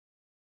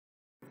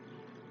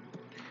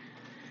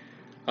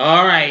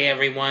Alright,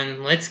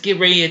 everyone, let's get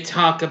ready to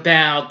talk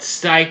about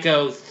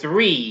Psycho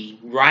 3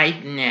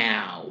 right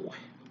now.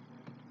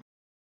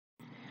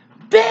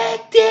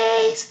 Bad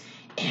Days,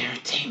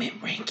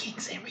 Entertainment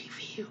Rankings and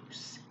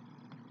Reviews.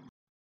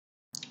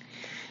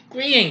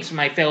 Greetings,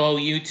 my fellow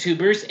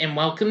YouTubers, and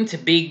welcome to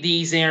Big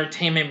D's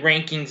Entertainment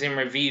Rankings and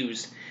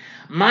Reviews.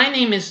 My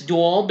name is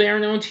Doyle, better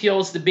known to you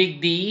as the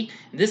Big D.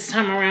 This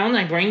time around,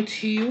 I bring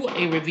to you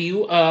a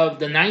review of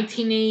the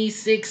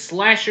 1986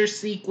 slasher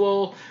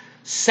sequel,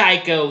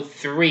 Psycho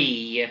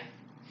 3.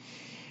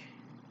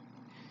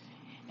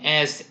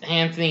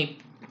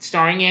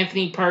 Starring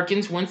Anthony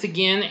Perkins once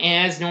again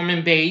as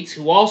Norman Bates,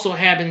 who also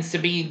happens to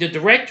be the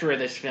director of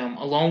this film,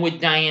 along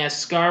with Diana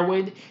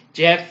Scarwood,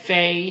 Jeff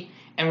Fay,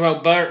 and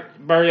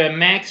Roberta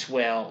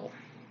Maxwell.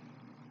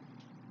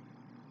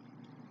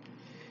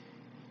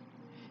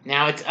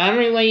 Now, it's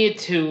unrelated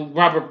to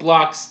Robert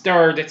Bloch's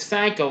third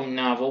Psycho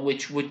novel,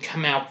 which would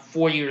come out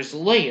 4 years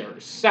later,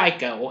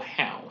 Psycho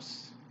House.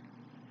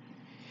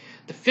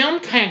 The film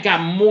kind of got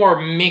more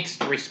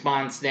mixed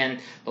response than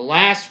the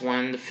last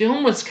one. The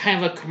film was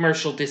kind of a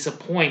commercial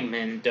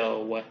disappointment,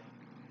 though.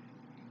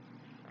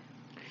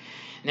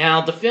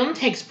 Now, the film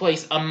takes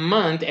place a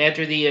month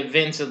after the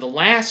events of the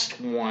last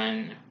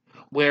one,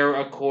 where,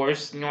 of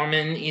course,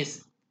 Norman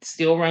is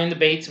still running the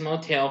Bates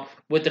Motel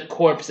with the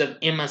corpse of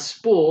Emma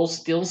Spool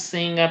still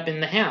sitting up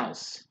in the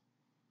house.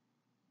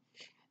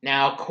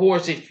 Now, of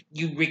course, if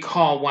you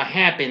recall what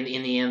happened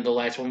in the end of the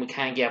last one, we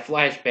kind of get a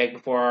flashback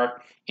before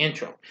our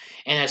intro.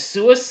 And a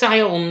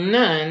suicidal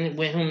nun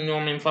with whom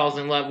Norman falls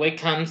in love with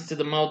comes to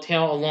the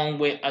motel along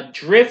with a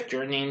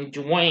drifter named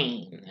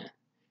Dwayne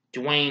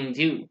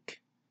Duke.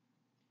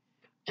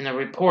 And the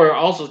reporter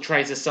also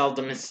tries to solve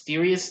the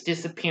mysterious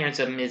disappearance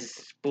of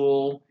Mrs.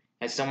 Spool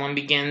as someone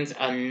begins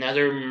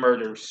another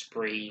murder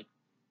spree.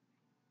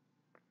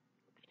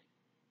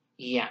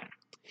 Yeah.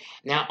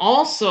 Now,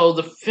 also,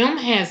 the film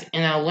has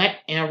an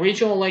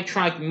original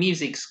electronic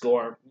music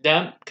score,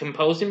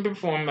 composed and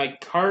performed by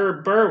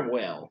Carter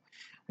Burwell,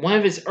 one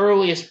of his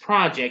earliest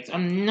projects.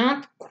 I'm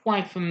not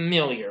quite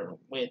familiar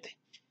with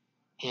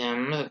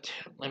him.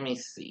 Let me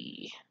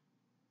see.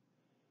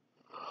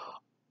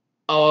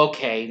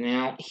 Okay,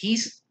 now,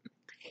 he's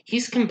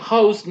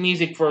composed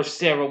music for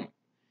several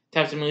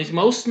types of movies,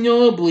 most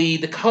notably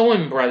the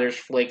Coen Brothers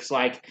flicks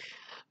like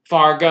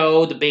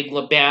Fargo, The Big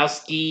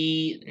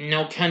Lebowski,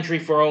 No Country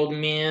for Old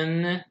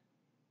Men,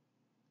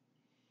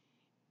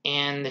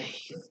 and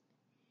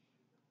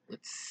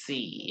let's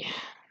see.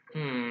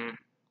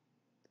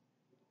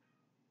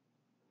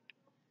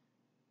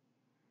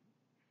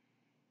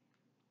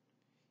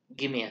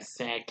 Give me a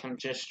sec. I'm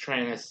just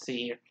trying to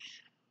see.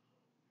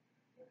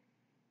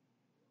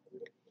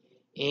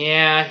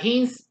 Yeah,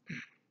 he's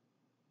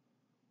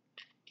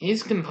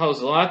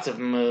composed lots of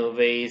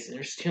movies.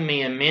 There's too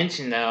many to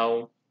mention,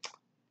 though.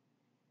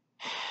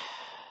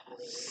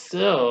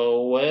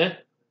 So,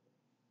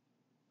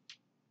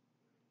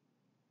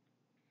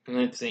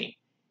 let's see.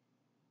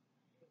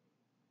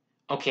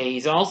 Okay,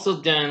 he's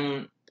also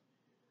done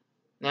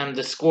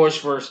the scores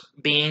for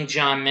Being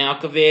John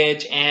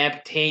Malkovich,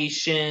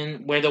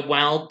 Adaptation, Where the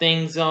Wild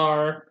Things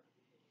Are.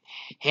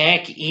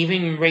 Heck,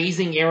 even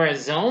Raising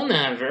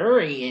Arizona.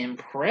 Very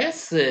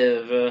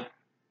impressive,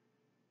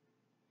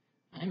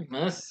 I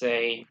must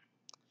say.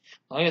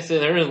 Like I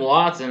said, there's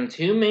lots of them.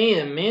 Too many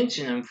to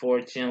mention,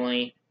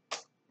 unfortunately.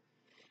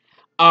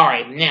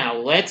 Alright, now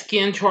let's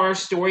get into our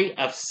story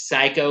of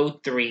Psycho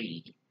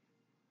 3.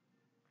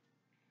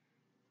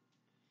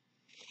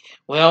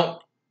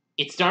 Well,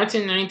 it starts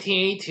in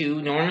 1982.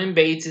 Norman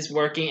Bates is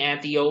working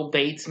at the old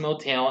Bates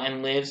Motel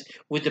and lives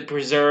with the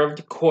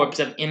preserved corpse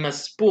of Emma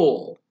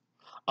Spool,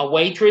 a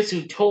waitress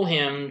who told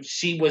him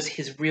she was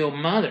his real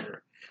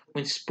mother.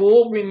 When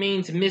Spool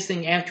remains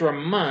missing after a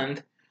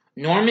month,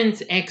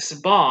 Norman's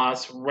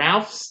ex-boss,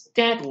 Ralph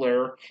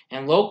Stadler,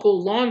 and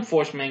local law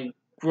enforcement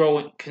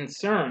grow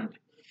concerned.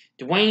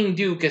 Dwayne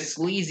Duke, a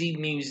sleazy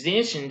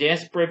musician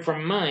desperate for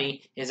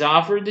money, is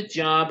offered the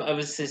job of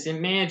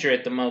assistant manager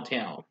at the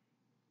motel.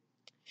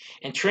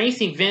 And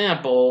Tracy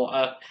Venable,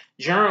 a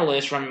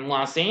journalist from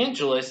Los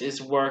Angeles,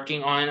 is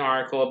working on an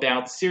article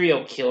about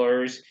serial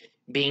killers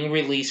being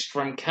released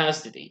from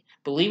custody.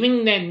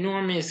 Believing that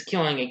Norman is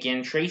killing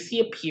again,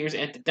 Tracy appears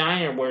at the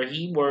diner where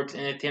he works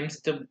and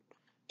attempts to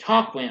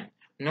talk with him.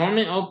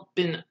 Norman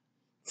opens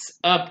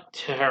up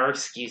to her,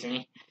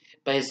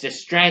 but is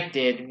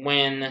distracted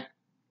when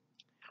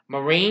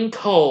Maureen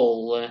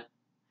Cole,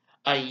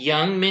 a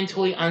young,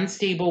 mentally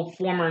unstable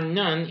former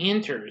nun,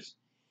 enters,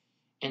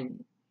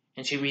 and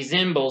she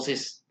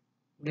resembles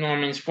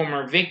Norman's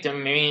former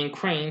victim, Marion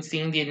Crane,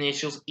 seeing the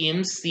initials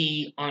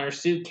MC on her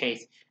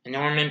suitcase, and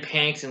Norman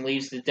panics and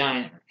leaves the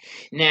diner.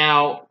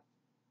 Now,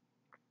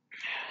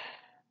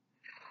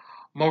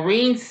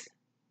 Maureen's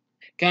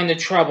got into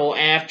trouble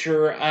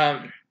after,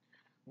 a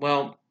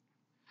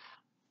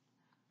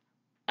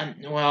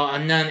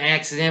nun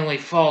accidentally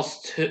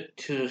falls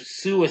to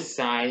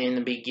suicide in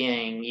the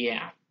beginning.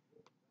 Yeah.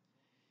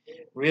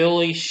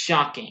 Really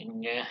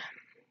shocking.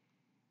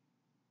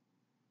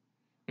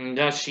 And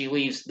thus she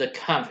leaves the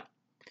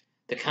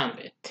the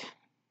convict.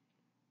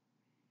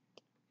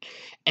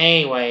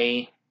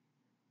 Anyway,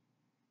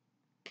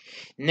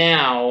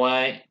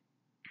 now,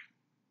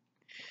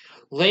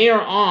 later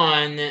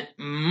on,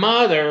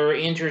 Mother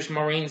enters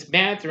Maureen's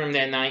bathroom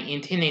that night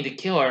intending to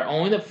kill her,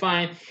 only to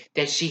find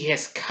that she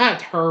has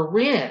cut her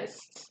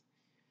wrist.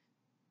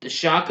 The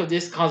shock of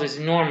this causes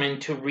Norman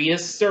to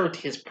reassert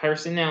his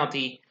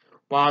personality,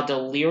 while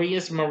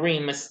delirious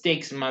Maureen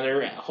mistakes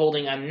Mother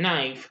holding a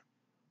knife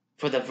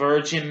for the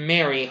Virgin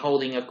Mary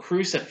holding a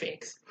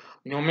crucifix.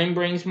 Norman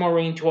brings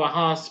Maureen to a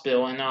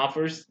hospital and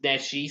offers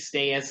that she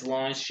stay as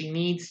long as she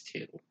needs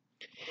to.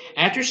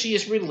 After she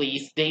is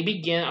released, they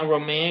begin a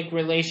romantic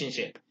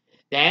relationship.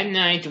 That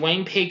night,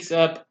 Dwayne picks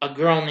up a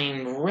girl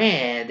named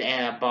Red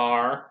at a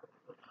bar,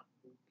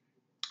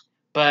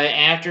 but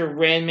after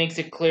Red makes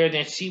it clear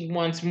that she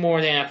wants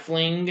more than a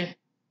fling,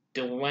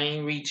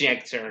 Dwayne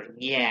rejects her.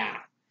 Yeah,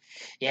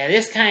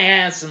 this kind of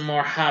has some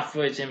more hot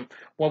footage than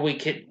what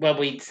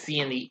we'd see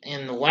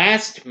in the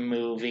last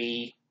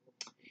movie.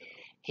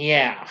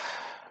 Yeah.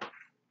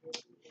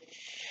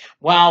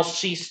 While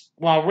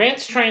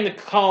Red's trying to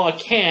call a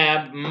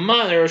cab,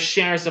 Mother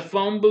shatters the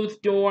phone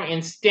booth door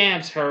and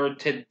stabs her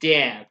to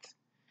death.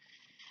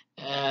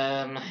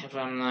 If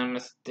I'm not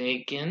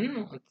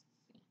mistaken,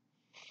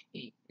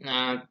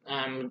 no,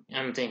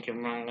 I'm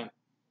thinking wrong.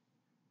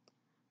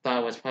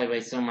 Thought it was played by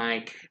someone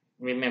I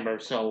remember,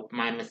 so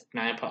my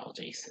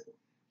apologies.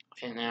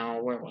 Okay,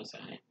 now where was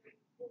I?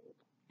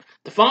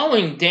 The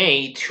following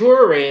day,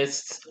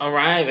 tourists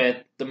arrive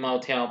at the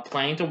motel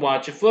planning to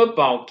watch a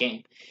football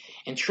game,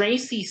 and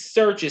Tracy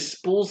searches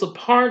Spool's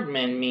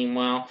apartment,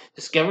 meanwhile,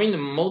 discovering the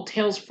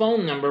motel's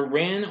phone number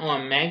ran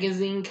on a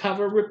magazine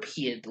cover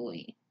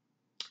repeatedly.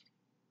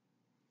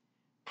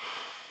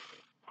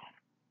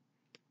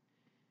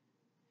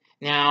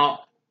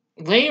 Now,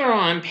 later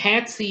on,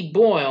 Patsy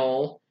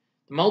Boyle,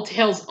 the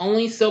motel's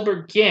only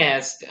sober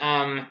guest,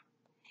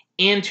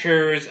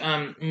 enters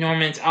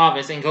Norman's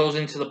office and goes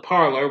into the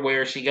parlor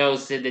where she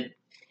has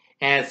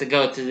to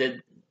go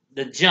to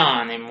the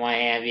John and what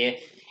have you,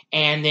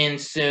 and then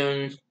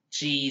soon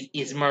she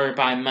is murdered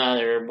by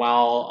Mother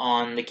while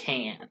on the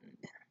can.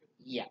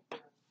 Yep.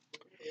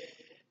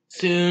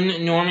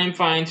 Soon Norman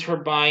finds her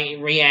body,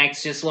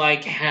 reacts just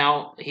like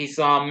how he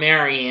saw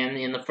Marion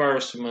in the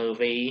first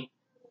movie,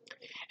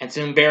 and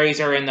soon buries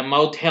her in the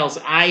motel's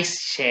ice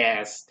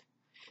chest.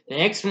 The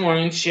next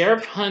morning,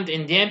 Sheriff Hunt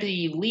and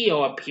Deputy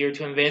Leo appear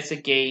to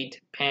investigate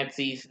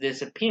Patsy's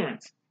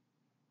disappearance.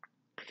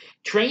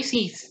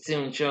 Tracy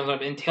soon shows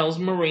up and tells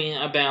Maureen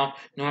about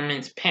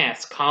Norman's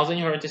past, causing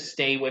her to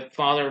stay with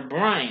Father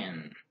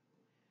Brian,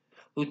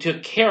 who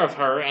took care of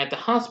her at the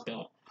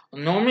hospital.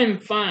 Norman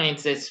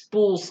finds that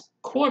Spool's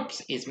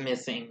corpse is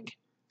missing,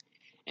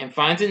 and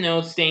finds a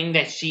note stating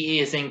that she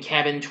is in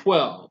cabin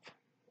 12.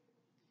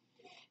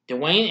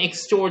 Dwayne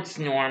extorts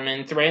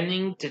Norman,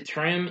 threatening to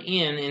turn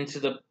him into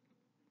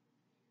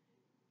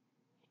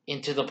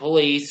the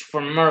police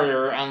for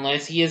murder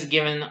unless he is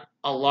given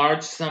a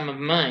large sum of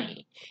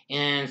money.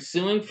 In an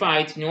ensuing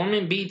fight,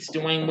 Norman beats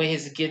Dwayne with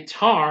his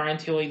guitar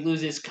until he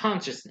loses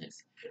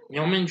consciousness.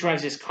 Norman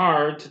drives his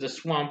car to the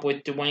swamp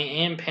with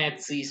Dwayne and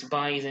Patsy's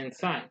bodies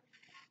inside.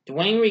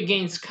 Dwayne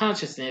regains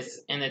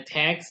consciousness and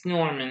attacks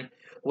Norman,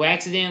 who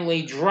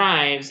accidentally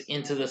drives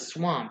into the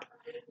swamp.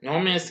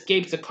 Norman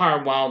escapes the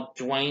car while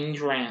Dwayne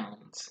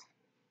drowns.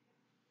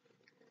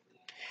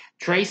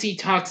 Tracy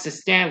talks to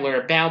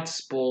Statler about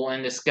Spool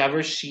and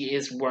discovers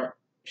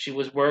she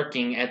was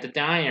working at the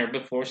diner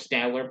before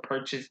Statler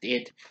purchased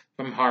it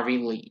from Harvey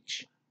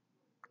Leach.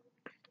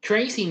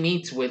 Tracy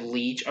meets with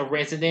Leach, a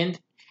resident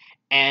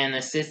at an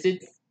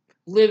assisted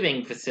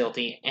living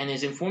facility, and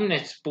is informed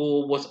that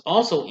Spool was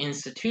also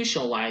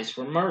institutionalized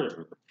for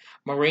murder.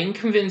 Maureen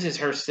convinces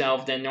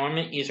herself that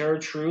Norman is her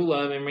true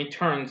love and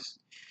returns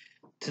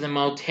to the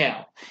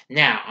motel.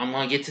 Now, I'm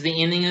going to get to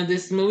the ending of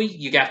this movie.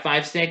 You got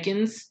 5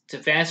 seconds to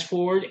fast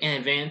forward and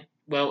advance.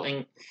 Well,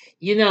 and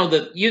you know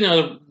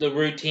the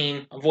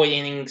routine. Avoid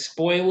any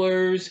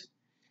spoilers.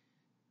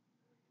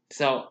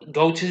 So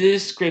go to the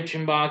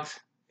description box.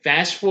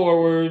 Fast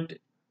forward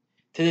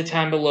to the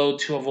time below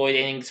to avoid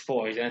any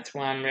spoilers. That's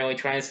what I'm really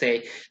trying to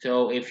say.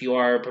 So if you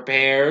are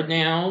prepared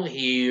now,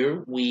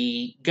 here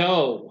we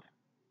go.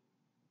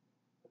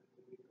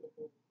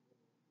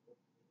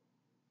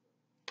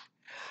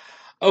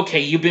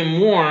 Okay, you've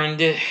been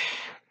warned.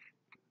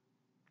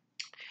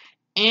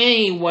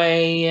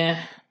 Anyway,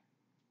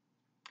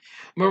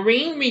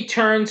 Maureen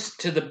returns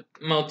to the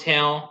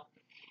motel,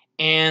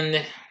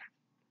 and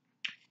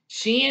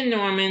she and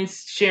Norman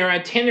share a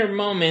tender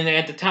moment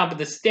at the top of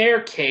the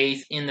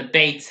staircase in the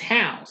Bates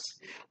house.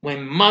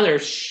 When Mother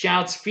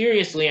shouts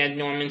furiously at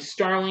Norman,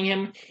 startling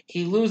him,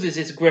 he loses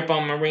his grip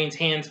on Maureen's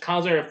hands,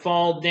 causing her to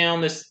fall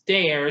down the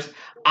stairs,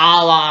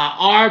 a la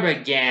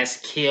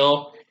Arbogast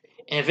kill,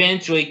 and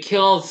eventually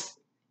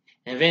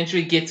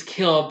gets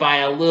killed by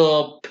a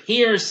little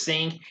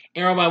piercing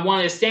arrow by one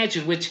of the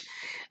statues, which,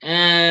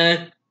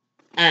 not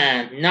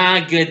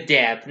a good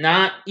death.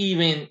 Not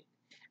even,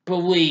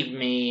 believe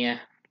me.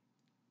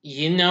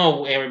 You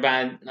know,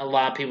 everybody, a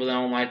lot of people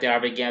don't like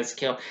Derek gets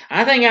killed.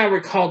 I think I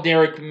recall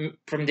Derek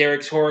from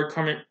Derek's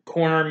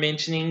Corner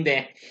mentioning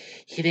that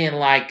he didn't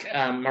like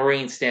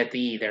Marine's death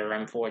either.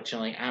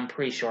 Unfortunately, I'm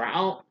pretty sure.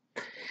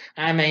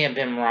 I may have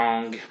been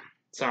wrong.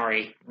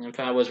 Sorry if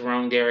I was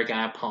wrong, Derek.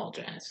 I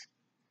apologize.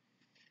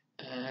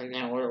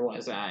 Now where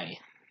was I?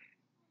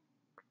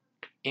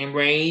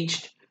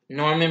 Enraged,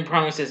 Norman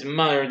promises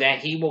Mother that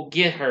he will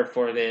get her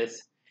for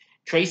this.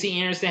 Tracy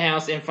enters the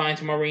house and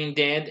finds Maureen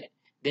dead,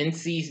 then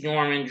sees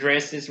Norman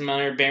dressed as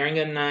Mother bearing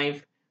a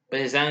knife, but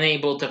is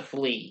unable to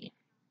flee.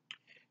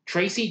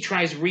 Tracy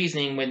tries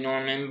reasoning with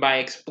Norman by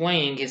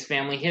explaining his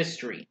family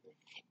history.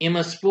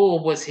 Emma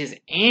Spool was his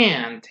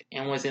aunt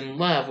and was in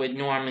love with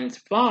Norman's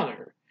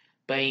father,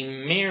 but he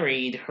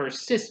married her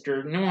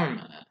sister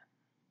Norma.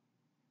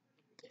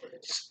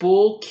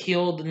 Spool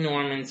killed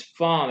Norman's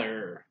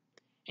father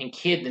and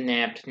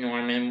kidnapped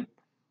Norman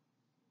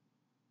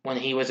when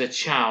he was a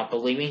child,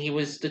 believing he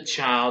was the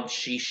child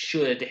she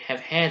should have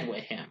had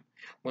with him.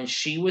 When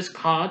she was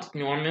caught,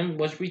 Norman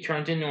was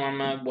returned to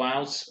Norma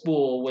while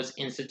Spool was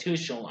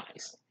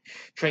institutionalized.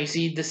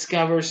 Tracy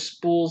discovers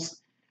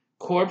Spool's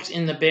corpse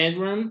in the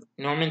bedroom.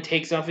 Norman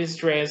takes off his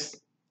dress.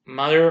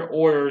 Mother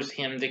orders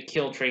him to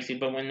kill Tracy,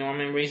 but when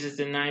Norman raises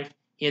the knife,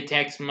 he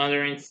attacks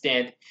Mother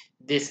instead,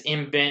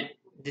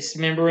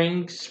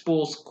 dismembering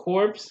Spool's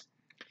corpse,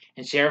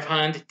 and Sheriff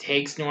Hunt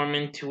takes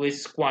Norman to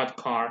his squad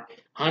car.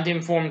 Hunt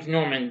informs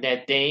Norman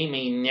that they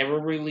may never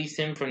release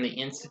him from the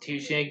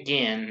institution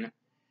again,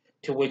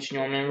 to which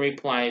Norman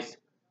replies,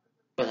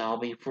 "But I'll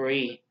be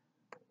free.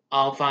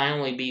 I'll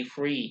finally be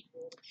free."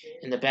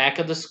 In the back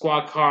of the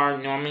squad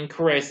car, Norman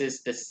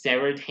caresses the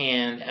severed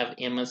hand of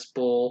Emma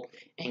Spool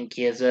and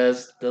gives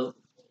us the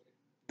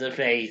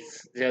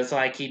face, just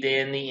like he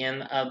did in the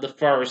end of the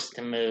first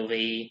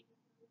movie,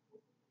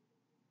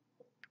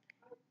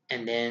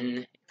 and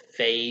then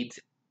fades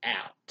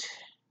out.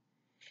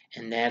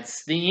 And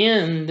that's the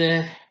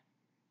end.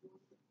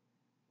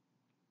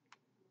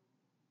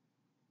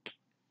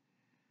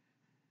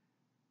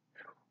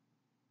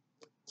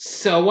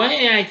 So, what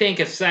did I think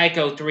of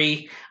Psycho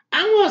 3?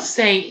 I will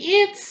say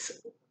it's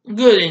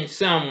good in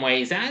some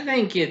ways. I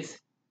think it's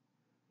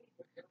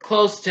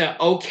close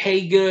to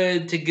okay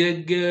good to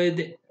good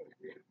good,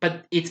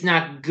 but it's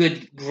not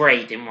good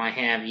great and what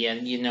have you.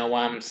 You know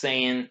what I'm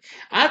saying?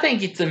 I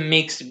think it's a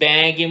mixed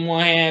bag and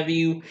what have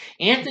you.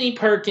 Anthony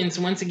Perkins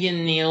once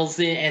again nails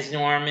it as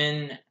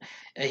Norman.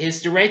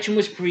 His direction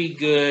was pretty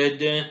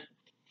good.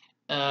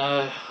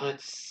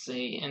 Let's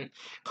see. And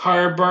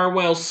Carter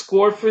Barwell's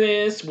score for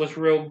this was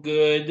real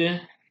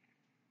good.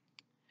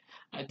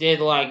 I did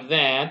like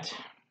that.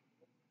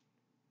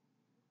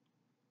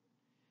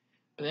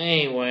 But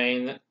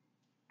anyway,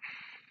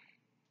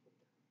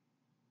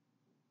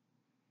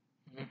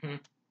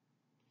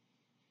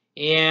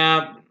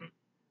 yeah,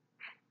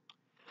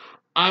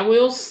 I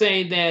will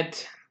say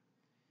that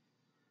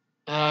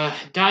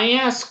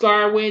Diana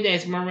Scarwood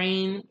as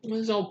Marine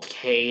was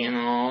okay and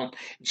all.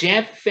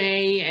 Jeff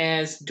Fay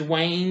as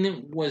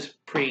Dwayne was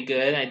pretty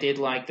good. I did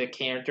like the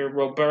character.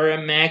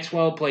 Roberta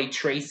Maxwell played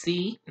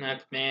Tracy,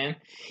 not bad.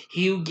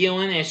 Hugh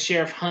Gillen as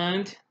Sheriff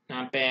Hunt,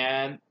 not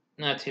bad.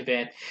 Not too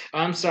bad.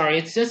 I'm sorry,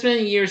 it's just been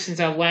a year since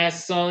I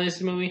last saw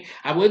this movie.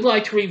 I would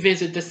like to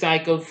revisit the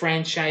Psycho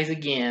franchise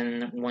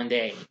again one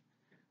day.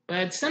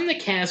 But some of the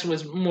cast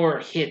was more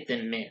hit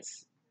than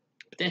miss.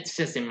 That's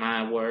just in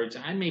my words.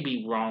 I may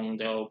be wrong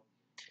though.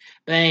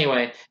 But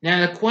anyway,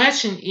 now the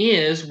question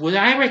is, would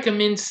I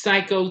recommend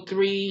Psycho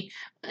 3?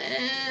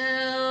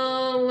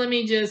 Let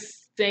me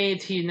just say it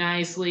to you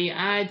nicely.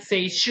 I'd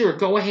say sure,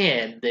 go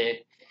ahead.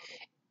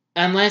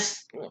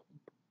 Unless,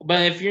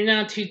 but if you're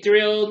not too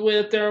thrilled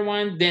with the third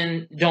one,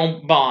 then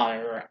don't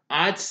bother.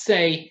 I'd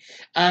say,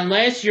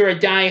 unless you're a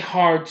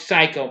die-hard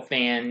Psycho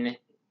fan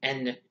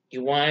and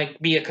you want to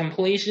be a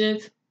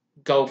completionist,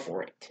 go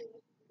for it.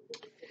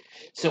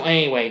 So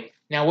anyway,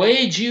 now what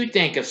did you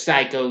think of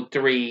Psycho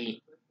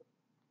 3?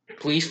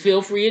 Please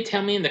feel free to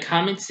tell me in the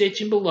comment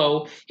section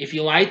below. If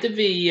you liked the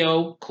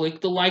video, click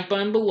the like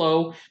button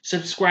below,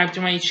 subscribe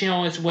to my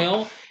channel as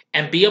well,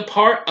 and be a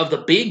part of the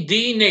Big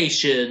D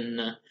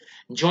Nation.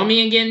 Join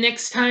me again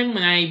next time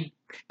when I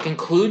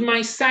conclude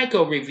my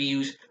Psycho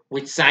reviews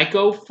with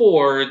Psycho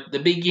 4, The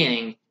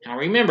Beginning. Now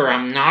remember,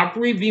 I'm not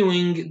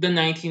reviewing the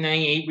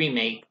 1998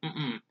 remake.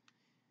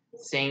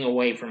 Staying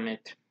away from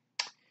it.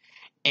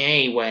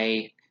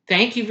 Anyway,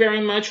 thank you very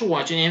much for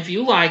watching. And if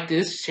you like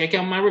this, check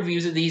out my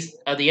reviews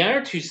of the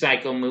other two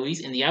Psycho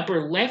movies. In the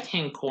upper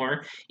left-hand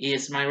corner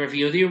is my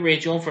review of the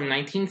original from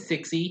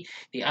 1960.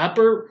 The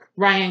upper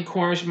right-hand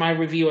corner is my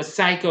review of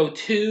Psycho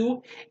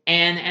 2.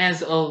 And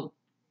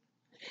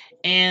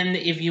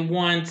if you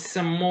want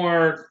some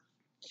more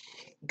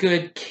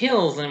good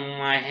kills and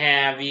what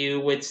have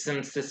you with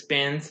some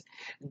suspense,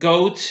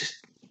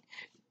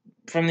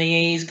 from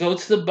the 80s, go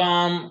to the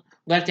bottom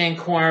left-hand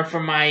corner for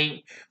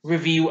my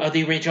review of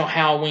the original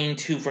Halloween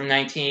 2 from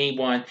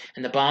 1981.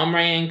 And the bottom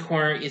right-hand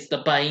corner is the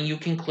button you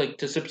can click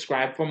to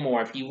subscribe for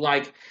more. If you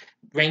like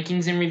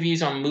rankings and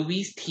reviews on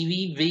movies,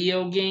 TV,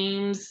 video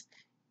games,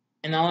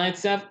 and all that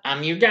stuff.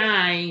 I'm your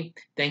guy.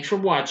 Thanks for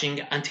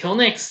watching. Until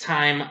next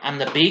time, I'm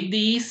the Big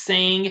D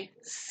saying,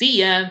 see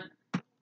ya.